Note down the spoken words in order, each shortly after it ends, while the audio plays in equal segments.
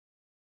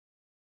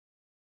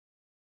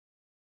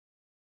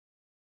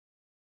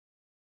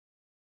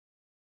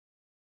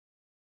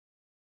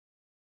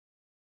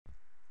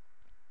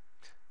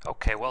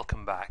Okay,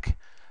 welcome back.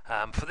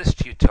 For this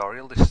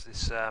tutorial,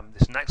 this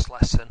next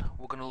lesson,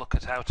 we're going to look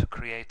at how to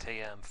create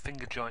a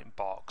finger joint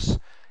box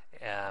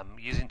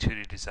using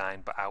 2D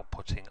design but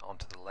outputting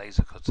onto the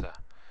laser cutter.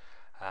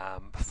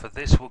 For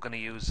this, we're going to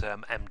use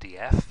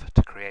MDF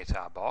to create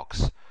our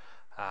box,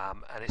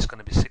 and it's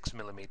going to be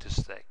 6mm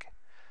thick.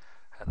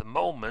 At the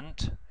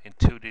moment, in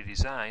 2D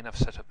design, I've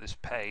set up this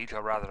page,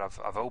 or rather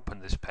I've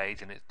opened this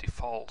page, and it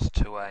defaults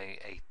to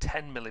a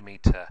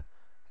 10mm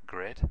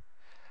grid,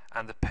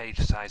 and the page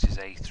size is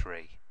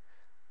A3,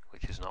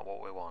 which is not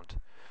what we want.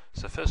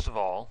 So first of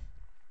all,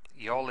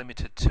 you're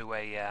limited to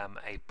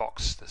a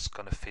box that's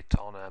going to fit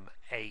on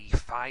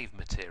A5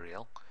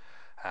 material,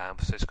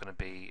 so it's going to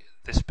be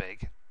this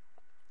big.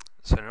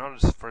 So in order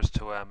for us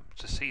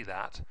to see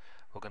that,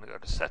 we're going to go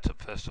to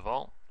Setup first of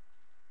all,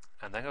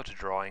 and then go to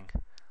Drawing,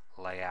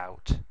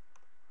 Layout,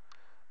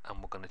 and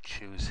we're going to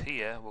choose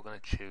here, we're going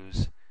to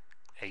choose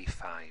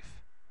A5.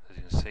 As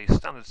you can see,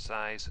 standard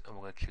size, and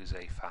we're going to choose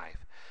A5.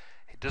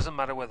 It doesn't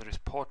matter whether it's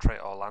portrait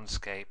or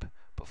landscape,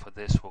 but for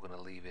this we're going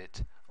to leave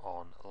it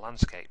on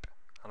landscape,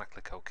 and I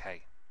click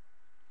OK.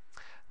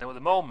 Now at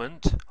the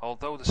moment,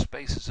 although the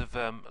spaces have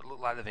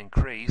look like they've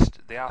increased,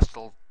 they are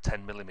still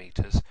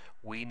 10mm.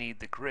 We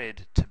need the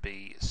grid to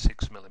be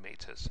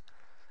 6mm.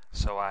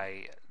 So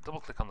I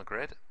double click on the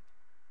grid,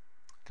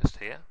 just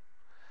here,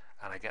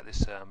 and I get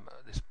this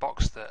this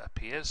box that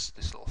appears,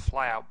 this little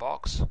flyout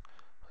box,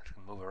 which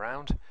can move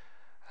around,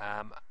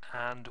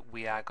 and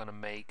we are going to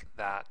make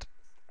that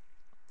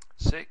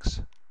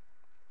 6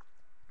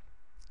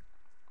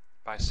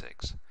 by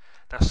 6.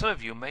 Now some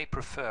of you may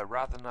prefer,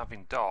 rather than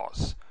having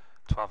dots,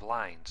 to have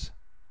lines,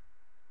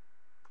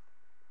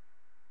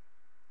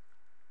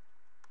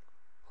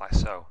 like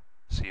so.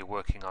 So you're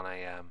working on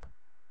a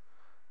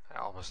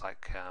almost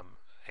like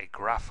a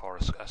graph or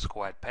a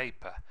squared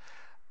paper.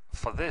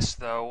 For this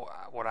though,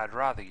 what I'd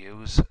rather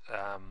use,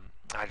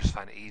 I just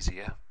find it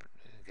easier, but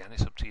again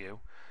it's up to you.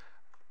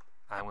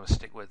 I'm going to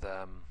stick with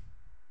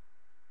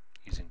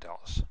using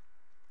dots.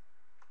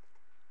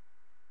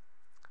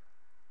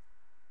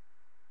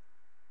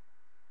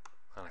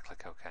 And I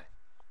click OK.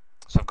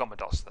 So I've got my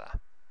dots there.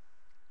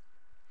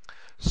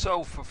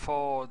 So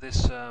for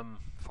this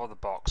for the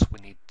box, we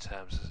need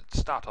to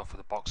start off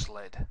with a box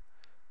lid.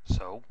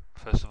 So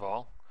first of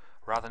all,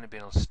 rather than it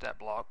being on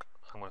step lock,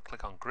 I'm going to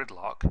click on grid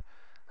lock,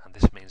 and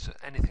this means that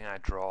anything I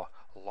draw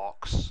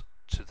locks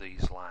to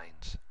these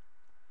lines.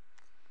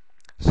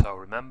 So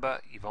remember,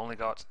 you've only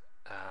got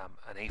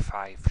an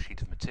A5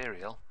 sheet of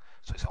material,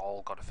 so it's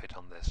all got to fit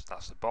on this.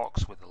 That's the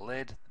box with the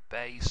lid, the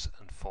base,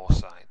 and 4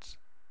 sides.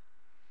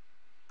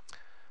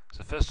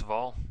 So first of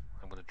all,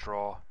 I'm going to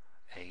draw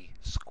a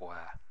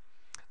square.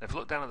 Now if you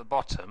look down at the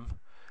bottom,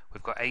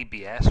 we've got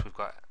ABS, we've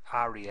got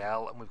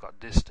REL, and we've got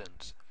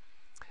distance.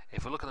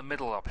 If we look at the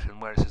middle option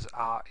where it says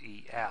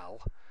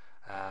REL,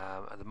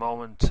 at the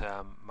moment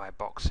my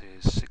box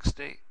is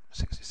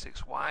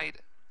 66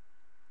 wide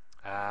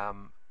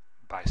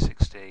by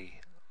 60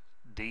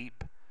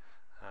 deep.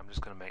 I'm just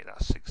going to make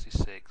that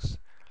 66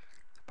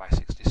 by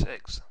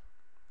 66.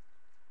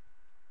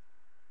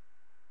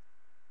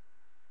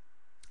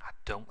 I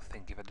don't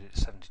think if I did it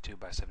 72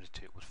 by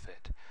 72 it would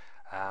fit.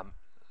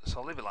 So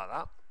I'll leave it like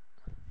that.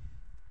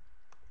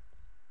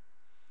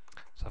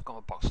 So I've got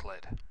my box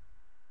lid.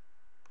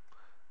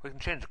 We can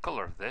change the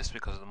colour of this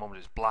because at the moment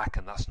it's black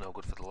and that's no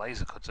good for the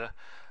laser cutter.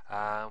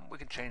 We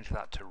can change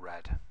that to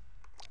red.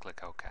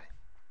 Click OK.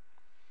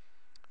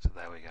 So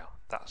there we go.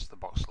 That's the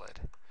box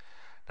lid.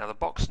 Now the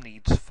box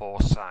needs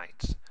 4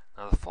 sides.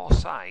 Now the 4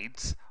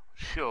 sides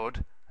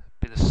should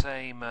be the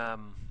same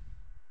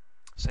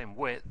same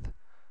width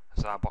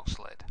as our box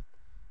lid.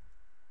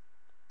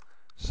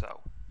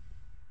 So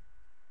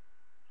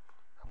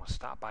I'm going to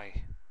start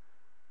by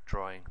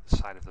drawing the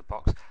side of the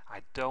box.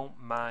 I don't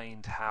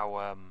mind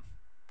how,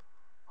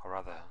 or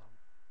rather,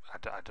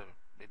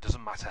 it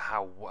doesn't matter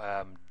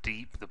how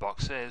deep the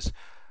box is,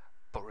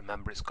 but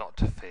remember it's got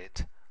to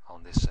fit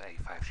on this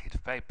A5 sheet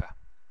of paper.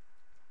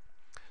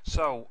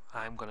 So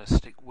I'm going to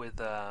stick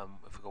with,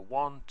 if we go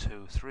 1,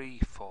 2, 3,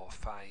 4,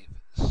 5,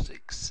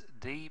 6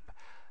 deep,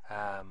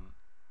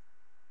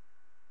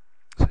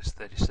 so it's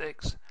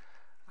 36,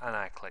 and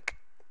I click.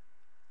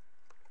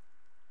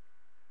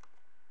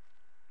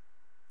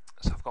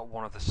 So I've got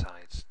one of the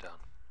sides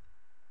done.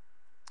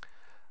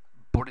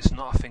 But it's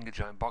not a finger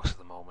joint box at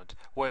the moment.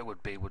 What it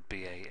would be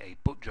a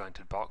butt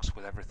jointed box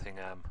with everything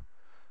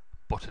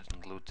butted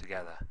and glued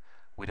together.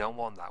 We don't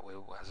want that.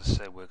 As I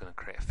said, we're going to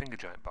create a finger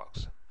joint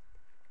box.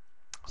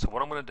 So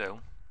what I'm going to do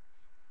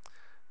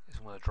is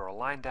I'm going to draw a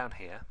line down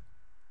here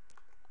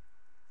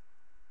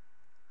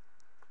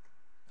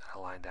and a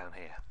line down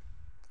here.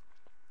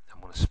 I'm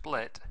going to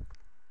split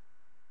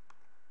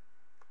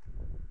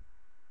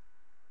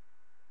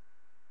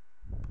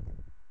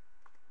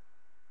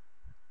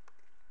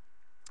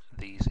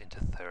these into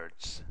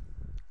thirds.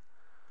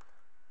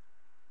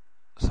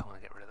 So I'm going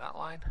to get rid of that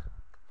line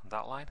and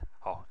that line.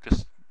 Oh,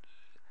 just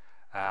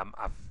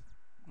I've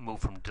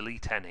moved from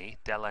delete any,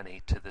 del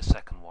any to the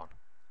second one.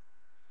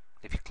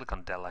 If you click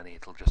on del any,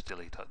 it'll just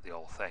delete the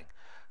whole thing.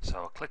 So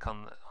I'll click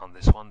on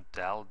this one,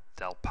 del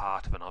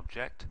part of an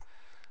object,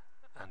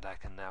 and I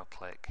can now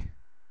click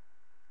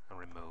and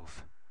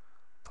remove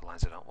the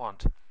lines I don't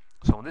want.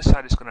 So on this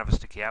side it's going to have a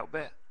sticky out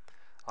bit,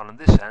 and on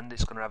this end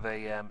it's going to have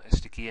a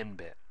sticky in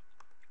bit,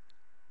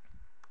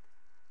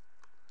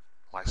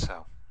 like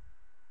so.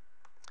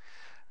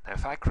 Now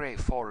if I create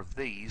 4 of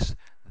these,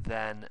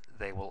 then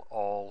they will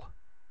all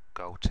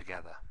go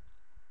together.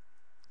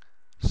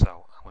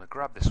 So I'm going to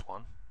grab this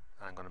one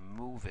and I'm going to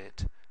move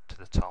it to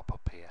the top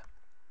up here,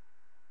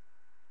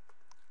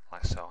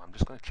 like so. I'm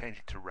just going to change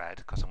it to red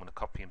because I'm going to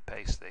copy and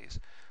paste these.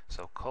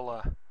 So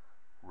color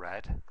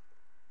red,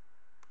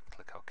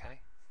 click OK,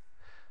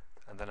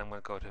 and then I'm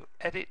going to go to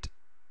edit,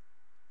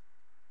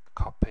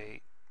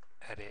 copy,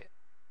 edit,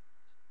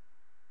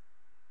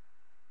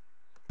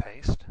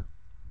 paste.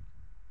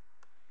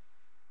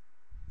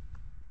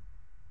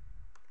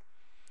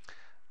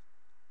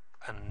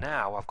 And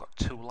now I've got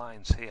 2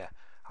 lines here.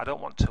 I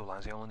don't want 2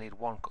 lines, I only need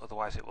 1,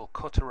 otherwise it will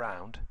cut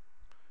around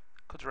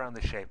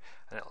the shape,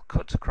 and it'll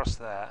cut across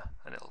there,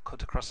 and it'll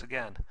cut across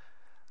again,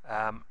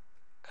 and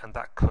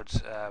that could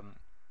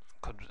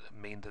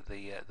mean that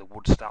the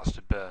wood starts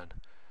to burn.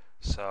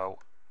 So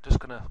just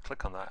going to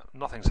click on that.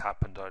 Nothing's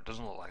happened, or it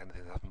doesn't look like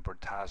anything's happened, but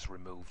it has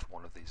removed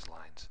one of these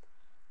lines.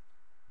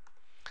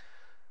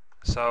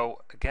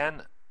 So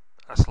again,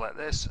 I select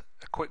this.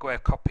 A quick way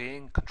of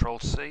copying: Control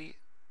C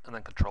and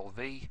then Control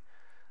V,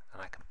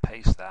 and I can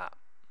paste that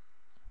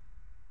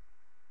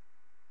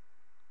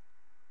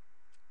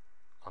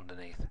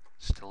underneath,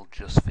 still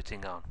just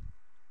fitting on.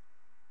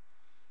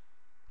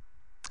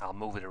 I'll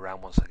move it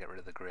around once I get rid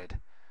of the grid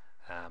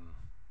in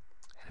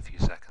a few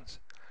seconds.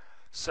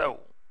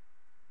 So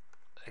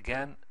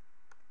again,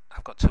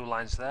 I've got 2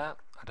 lines there.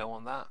 I don't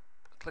want that.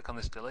 Click on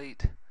this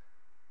delete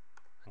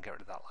and get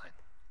rid of that line.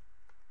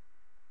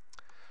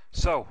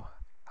 So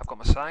I've got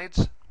my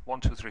sides, 1,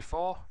 2, 3,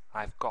 4.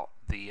 I've got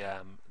the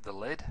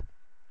lid,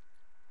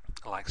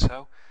 like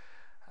so.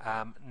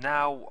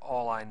 Now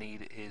all I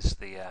need is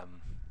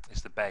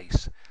the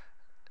base.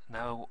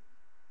 Now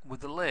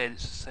with the lid,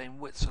 it's the same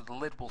width, so the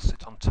lid will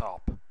sit on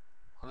top.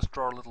 I'll just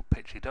draw a little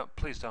picture.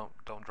 Please don't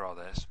draw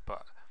this,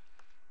 but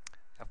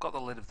I've got the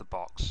lid of the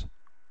box.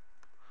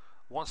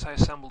 Once I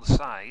assemble the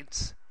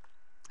sides,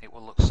 it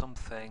will look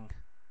something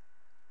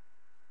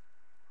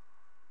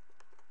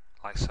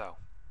like so.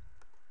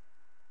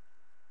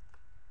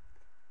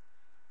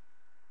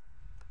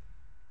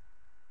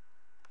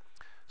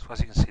 So as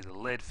you can see, the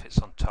lid fits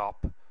on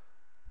top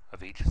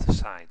of each of the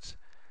sides.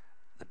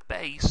 The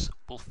base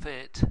will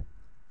fit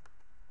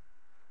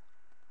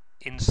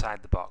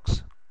inside the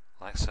box,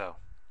 like so,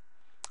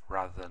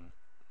 rather than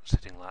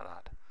sitting like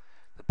that.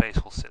 The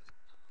base will sit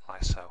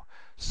like so.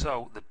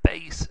 So the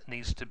base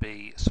needs to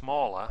be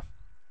smaller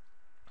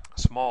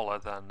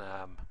than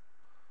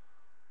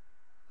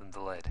the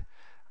lid.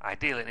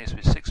 Ideally, it needs to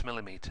be 6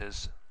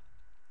 millimeters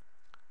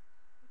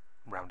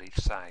round each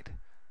side.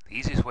 The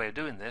easiest way of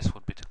doing this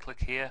would be to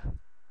click here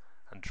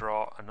and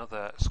draw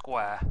another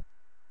square.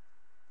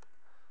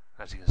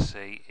 As you can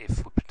see, if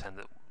we pretend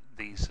that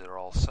these are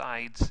all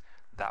sides,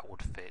 that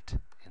would fit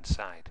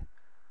inside.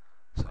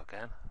 So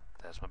again,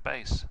 there's my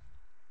base.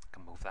 I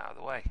can move that out of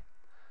the way,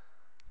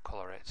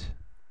 colour it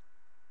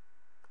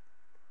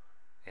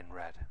in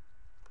red.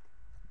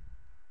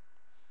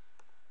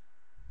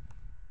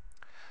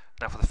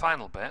 Now for the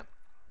final bit,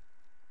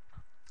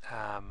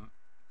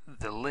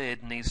 the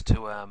lid needs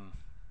to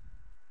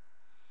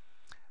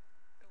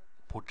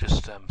would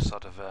just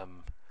sort of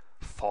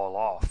fall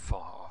off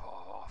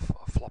or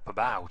flop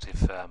about.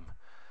 If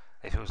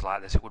it was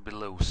like this, it would be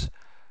loose.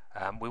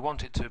 We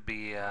want it to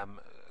be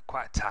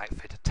quite a tight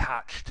fit,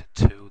 attached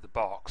to the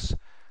box.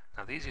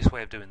 Now the easiest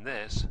way of doing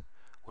this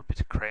would be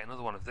to create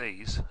another one of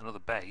these, another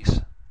base,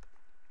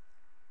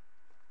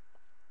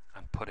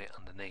 and put it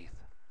underneath.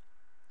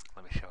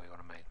 Let me show you what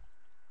I mean.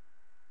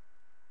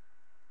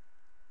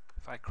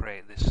 If I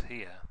create this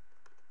here,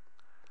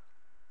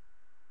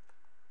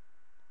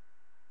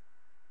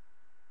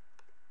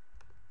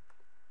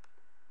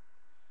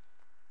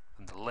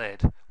 then the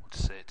lid would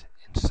sit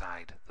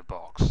inside the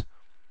box.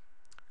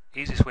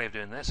 Easiest way of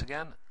doing this,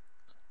 again,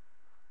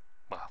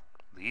 well,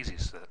 the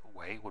easiest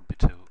way would be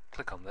to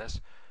click on this,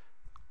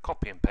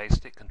 copy and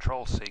paste it,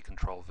 Control C,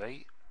 Control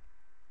V,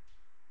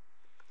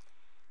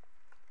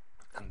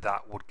 and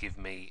that would give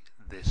me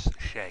this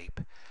shape.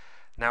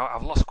 Now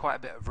I've lost quite a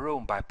bit of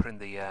room by putting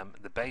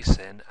the base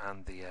in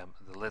and the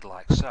lid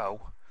like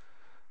so.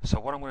 So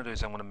what I'm going to do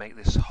is I'm going to make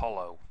this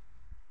hollow.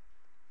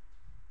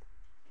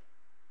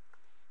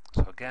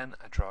 So again,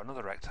 I draw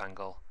another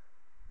rectangle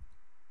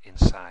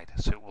inside.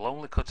 So it will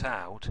only cut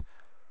out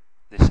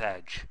this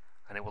edge,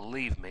 and it will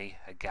leave me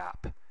a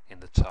gap in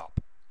the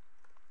top.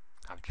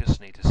 I just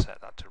need to set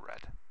that to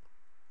red.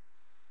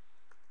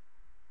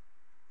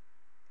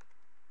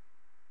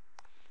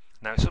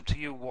 Now it's up to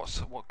you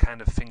what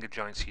kind of finger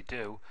joints you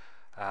do.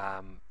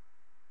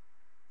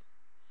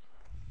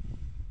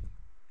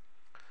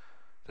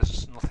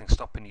 There's nothing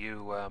stopping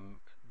you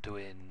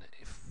doing.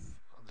 If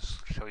I'll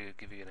just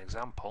give you an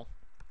example.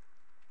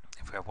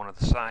 we have one of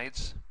the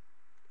sides,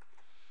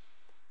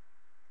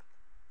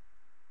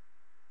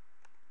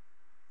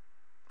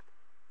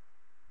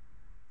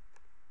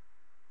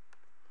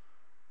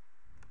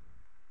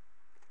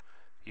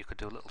 you could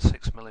do little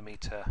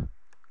 6mm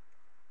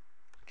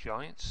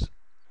joints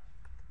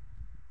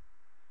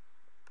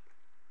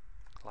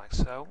like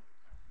so.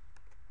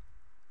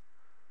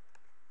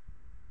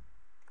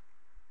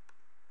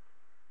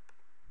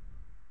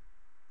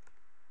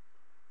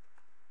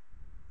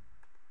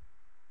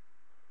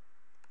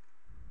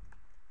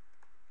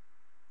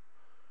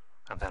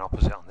 And then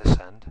opposite on this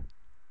end,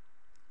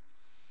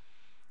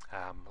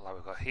 like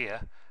we've got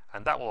here,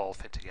 and that will all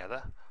fit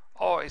together.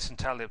 Or it's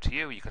entirely up to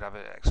you. You could have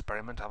an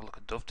experiment, have a look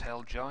at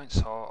dovetail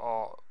joints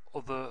or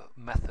other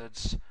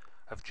methods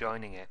of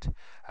joining it.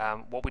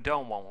 What we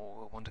don't want, what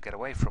we want to get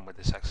away from with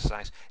this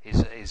exercise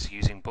is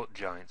using butt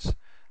joints.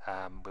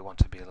 We want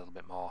to be a little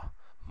bit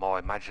more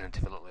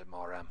imaginative, a little bit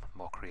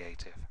more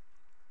creative.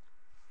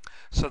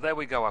 So there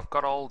we go. I've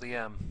got all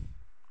the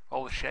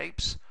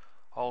shapes.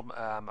 I've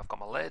got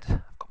my lid.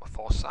 I've got my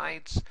 4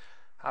 sides.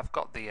 I've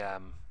got the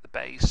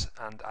base,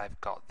 and I've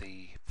got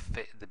the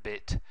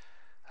bit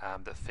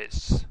that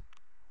fits,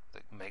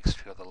 that makes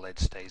sure the lid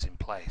stays in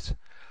place.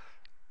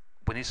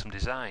 We need some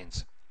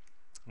designs.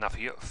 Now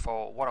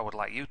for what I would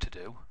like you to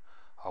do,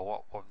 or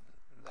what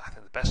I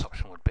think the best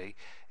option would be,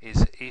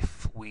 is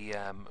if we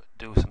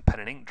do some pen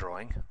and ink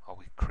drawing, or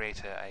we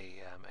create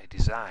a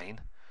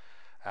design,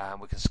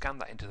 we can scan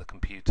that into the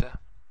computer,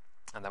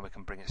 and then we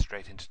can bring it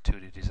straight into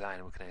 2D design,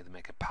 and we can either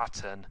make a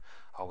pattern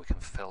or we can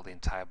fill the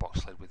entire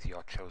box lid with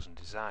your chosen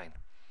design.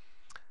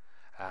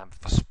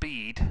 For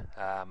speed,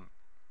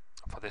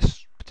 for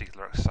this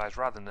particular exercise,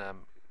 rather than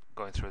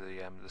going through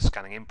the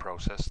scanning in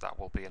process, that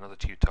will be another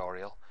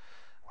tutorial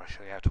where I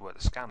show you how to work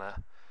the scanner.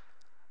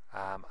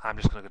 I'm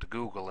just going to go to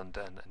Google and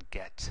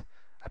get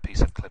a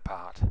piece of clip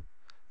art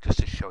just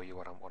to show you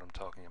what I'm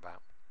talking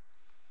about.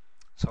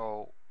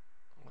 So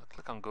I'm going to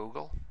click on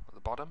Google at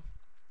the bottom,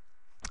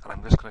 and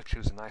I'm just going to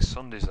choose a nice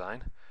sun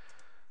design.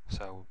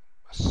 So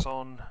a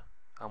sun,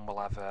 and we'll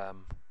have a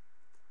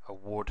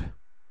wood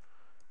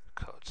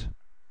cut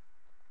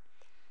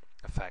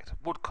effect.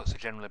 Woodcuts are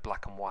generally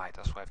black and white,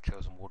 that's why I've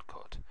chosen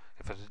woodcut.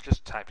 If I had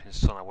just typed in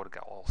sun, I would have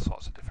got all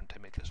sorts of different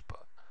images,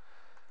 but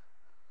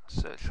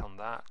search on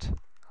that,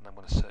 and I'm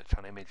going to search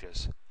on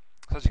images.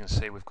 So as you can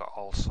see, we've got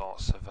all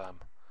sorts of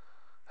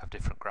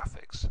different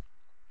graphics.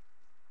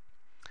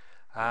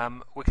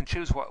 We can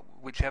choose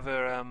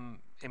whichever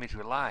image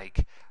we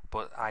like,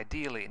 but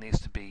ideally it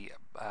needs to be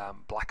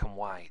black and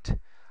white,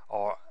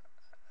 or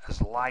as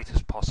light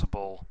as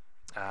possible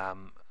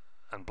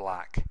and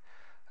black.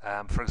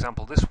 For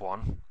example, this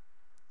one,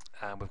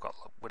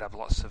 we'd have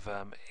lots of,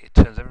 it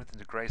turns everything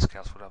to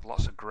grayscale, so we'd have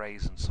lots of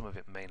greys, and some of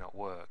it may not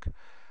work.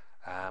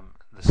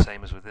 The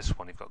same as with this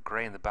one, you've got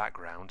grey in the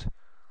background,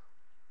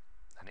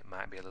 and it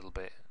might be a little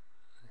bit,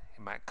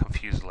 it might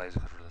confuse the laser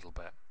cutter a little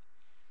bit.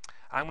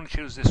 I'm going to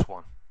choose this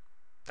one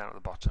down at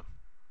the bottom.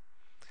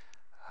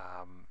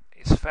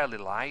 It's fairly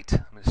light.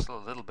 I mean, it's still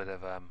a little bit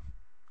of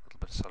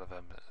sort of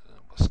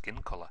skin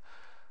colour,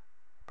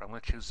 but I'm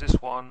going to choose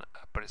this one.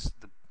 But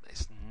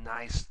it's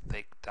nice,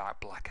 thick,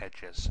 dark black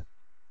edges.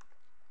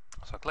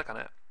 So I click on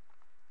it,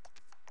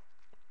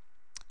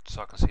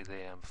 so I can see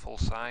the full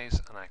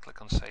size, and I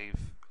click on save.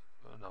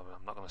 No,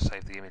 I'm not going to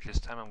save the image this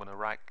time. I'm going to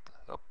right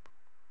up.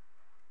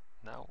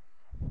 No,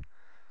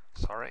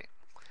 sorry.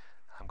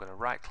 I'm going to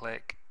right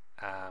click,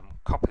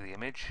 copy the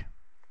image,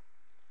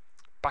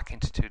 back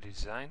into 2D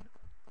design,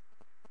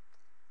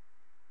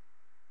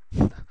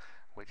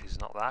 which is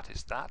not that,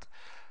 it's that,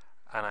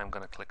 and I'm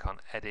going to click on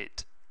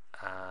edit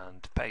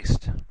and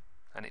paste,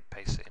 and it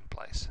pastes it in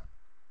place.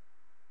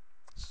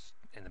 It's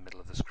in the middle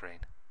of the screen.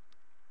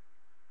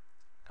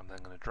 I'm then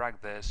going to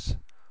drag this,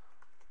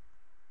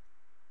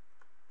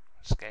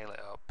 scale it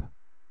up.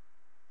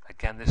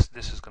 Again, this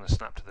is going to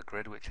snap to the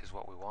grid, which is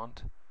what we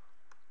want.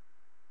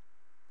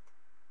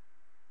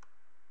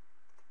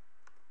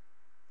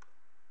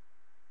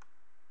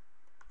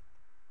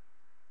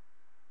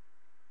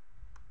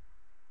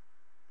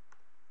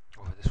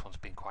 Although this one's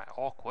been quite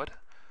awkward.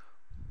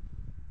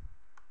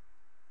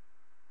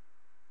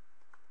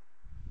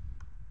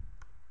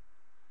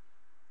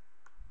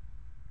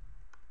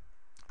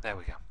 There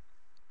we go.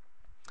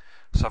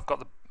 So I've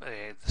got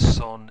the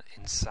sun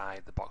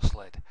inside the box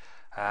lid.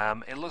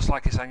 It looks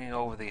like it's hanging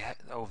over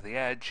the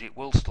edge. It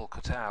will still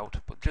cut out,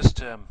 but just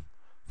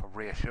for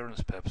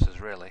reassurance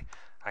purposes, really,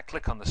 I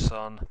click on the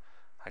sun,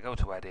 I go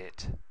to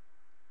edit,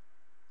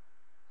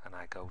 and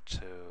I go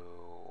to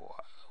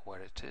where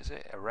it is,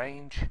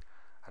 arrange,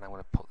 and I'm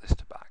going to put this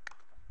to back.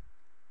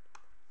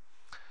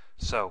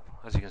 So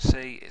as you can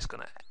see, it's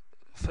going to,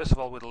 first of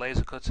all, with a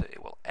laser cutter,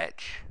 it will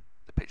etch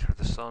the picture of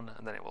the sun,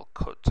 and then it will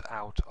cut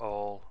out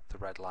all the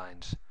red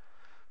lines.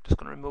 Just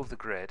going to remove the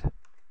grid.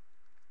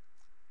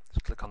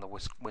 Just click on the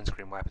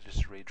windscreen wiper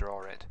just to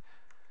redraw it,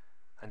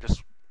 and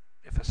just,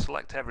 if I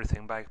select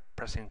everything by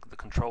pressing the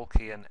Control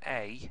key and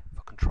A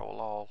for Control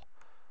All,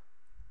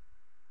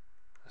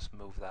 let's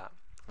move that.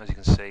 As you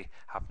can see,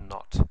 I've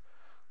not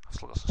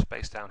still got some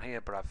space down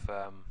here, but I've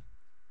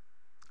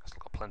still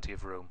got plenty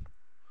of room.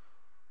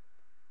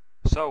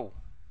 So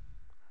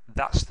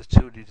that's the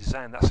 2D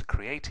design, that's the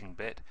creating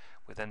bit.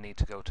 We then need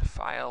to go to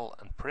File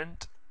and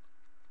Print.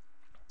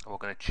 We're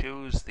going to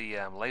choose the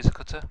laser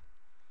cutter,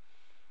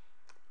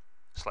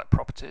 select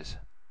Properties.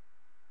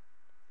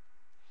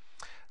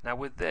 Now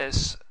with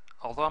this,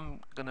 although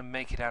I'm going to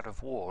make it out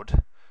of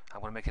wood,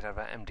 I'm going to make it out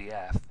of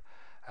MDF,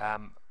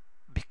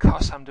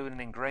 because I'm doing an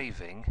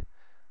engraving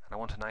and I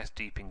want a nice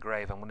deep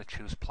engrave, I'm going to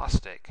choose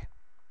plastic,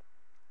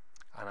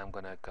 and I'm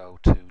going to go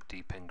to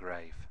deep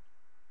engrave.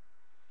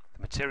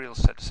 The material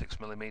is set to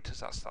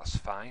 6mm, that's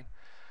fine.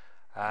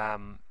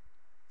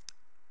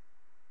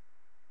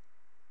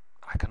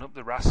 I can up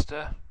the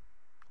raster,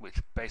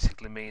 which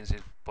basically means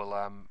it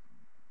will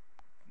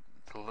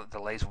the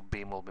laser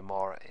beam will be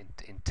more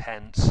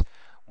intense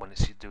when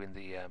it's doing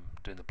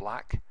the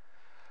black,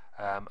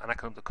 and I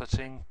can up the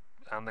cutting,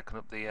 and I can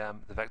up the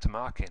vector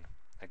marking.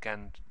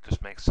 Again,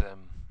 just makes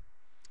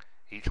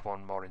each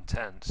one more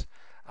intense.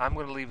 I'm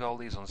going to leave all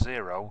these on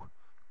 0,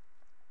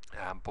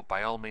 but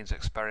by all means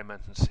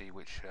experiment and see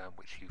which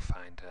you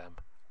find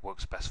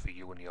works best for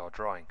you and your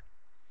drawing.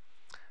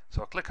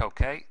 So I'll click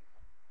OK.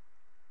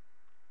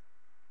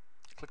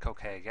 Click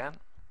OK again.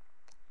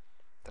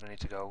 Then I need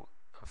to go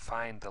and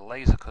find the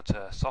laser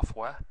cutter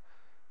software,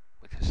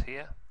 which is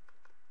here.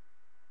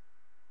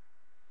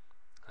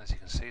 As you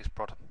can see, it's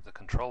brought up the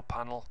control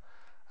panel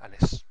and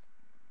it's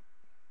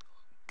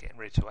getting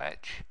ready to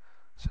etch.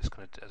 So it's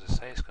going to, as I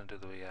say, it's going to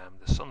do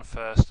the sun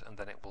first, and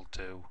then it will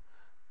do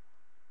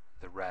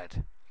the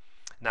red.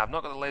 Now I've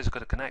not got the laser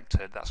cutter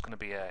connected. That's going to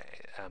be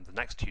the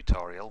next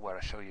tutorial where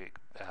I show you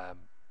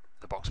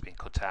the box being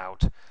cut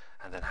out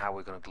and then how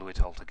we're going to glue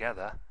it all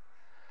together.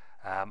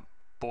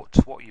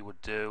 But what you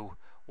would do,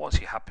 once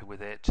you're happy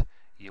with it,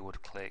 you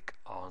would click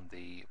on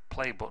the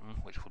play button,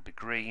 which will be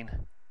green,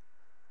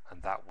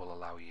 and that will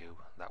allow you,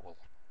 that will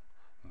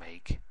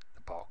make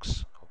the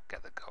box, or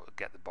get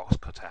the box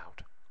cut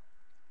out.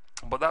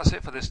 But that's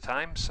it for this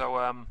time,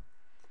 so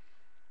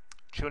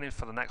tune in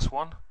for the next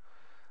one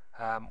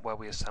where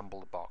we assemble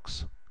the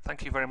box.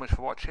 Thank you very much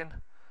for watching.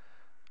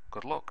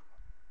 Good luck.